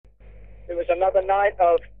It was another night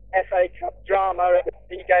of FA Cup drama at the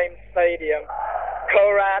Sea Games Stadium.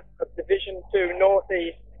 Korat of Division 2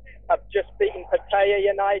 Northeast have just beaten Pattaya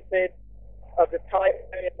United of the Thai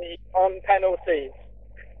League on penalties.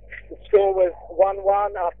 The score was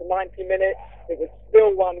 1-1 after 90 minutes. It was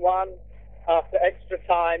still 1-1 after extra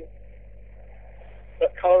time.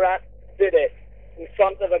 But Korat did it in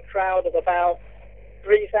front of a crowd of about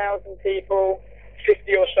 3,000 people,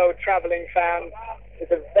 50 or so travelling fans. It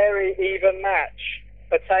was a very even match.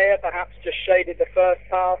 Pattaya perhaps just shaded the first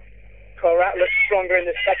half. Korat looked stronger in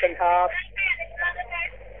the second half.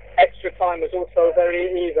 Extra time was also very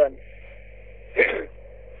even.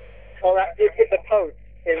 Korat did hit the post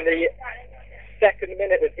in the second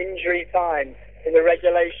minute of injury time, in the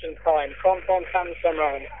regulation time. Konton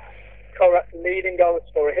Samsamran, Korat's leading goal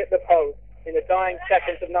scorer, hit the post in the dying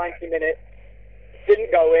seconds of 90 minutes.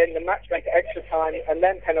 Didn't go in. The match went to extra time and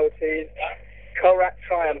then penalties. Korat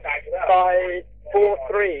triumphed by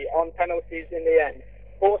 4-3 on penalties in the end.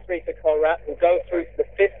 4-3 to Korat, will go through to the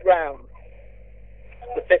fifth round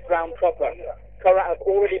proper. Korat have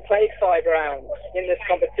already played 5 rounds in this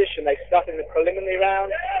competition. They started in the preliminary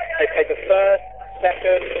round, they played the first,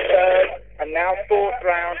 second, third, and now fourth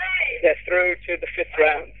round. They're through to the fifth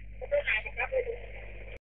round.